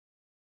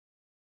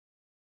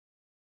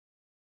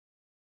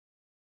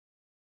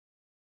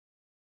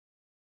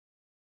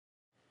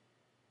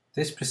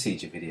This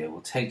procedure video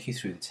will take you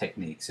through the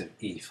techniques of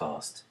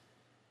eFast.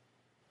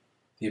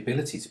 The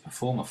ability to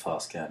perform a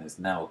fast scan is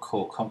now a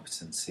core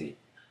competency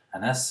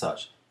and as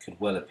such could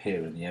well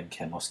appear in the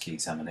MChem OSCE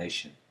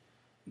examination.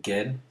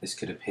 Again, this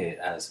could appear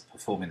as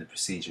performing the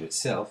procedure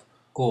itself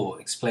or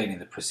explaining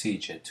the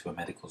procedure to a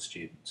medical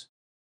student.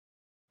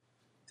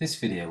 This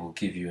video will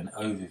give you an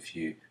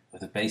overview of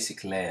the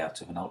basic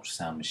layout of an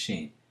ultrasound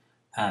machine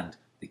and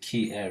the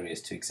key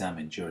areas to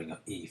examine during an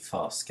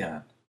eFast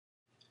scan.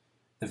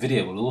 The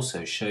video will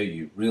also show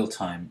you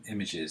real-time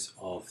images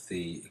of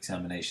the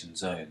examination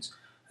zones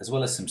as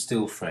well as some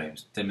still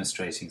frames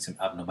demonstrating some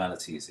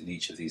abnormalities in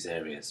each of these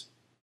areas.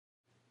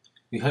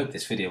 We hope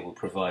this video will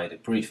provide a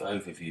brief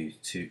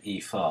overview to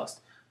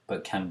eFast,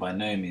 but can by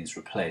no means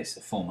replace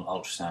a formal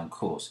ultrasound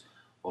course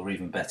or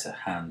even better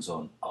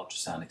hands-on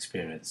ultrasound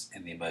experience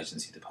in the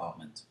emergency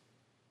department.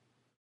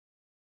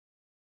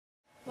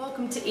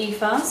 Welcome to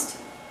eFast.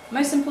 The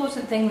most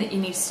important thing that you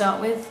need to start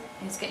with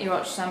is get your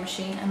ultrasound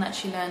machine and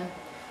actually learn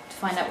to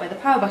find out where the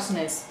power button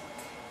is.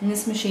 In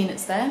this machine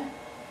it's there.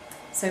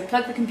 So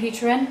plug the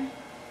computer in,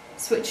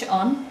 switch it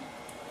on.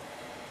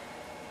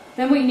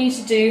 Then what you need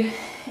to do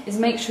is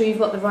make sure you've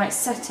got the right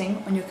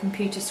setting on your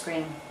computer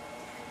screen.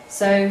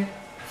 So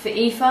for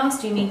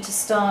eFast you need to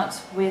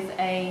start with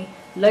a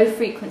low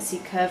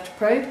frequency curved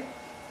probe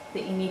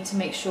that you need to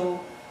make sure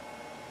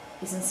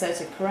is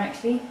inserted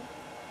correctly.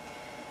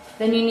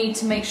 Then you need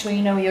to make sure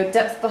you know where your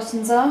depth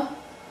buttons are,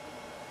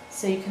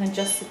 so you can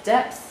adjust the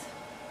depth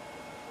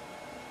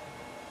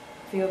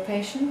for your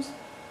patient.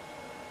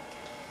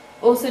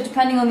 Also,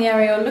 depending on the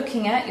area you're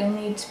looking at, you'll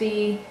need to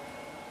be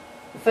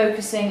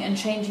focusing and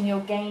changing your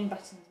gain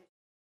buttons.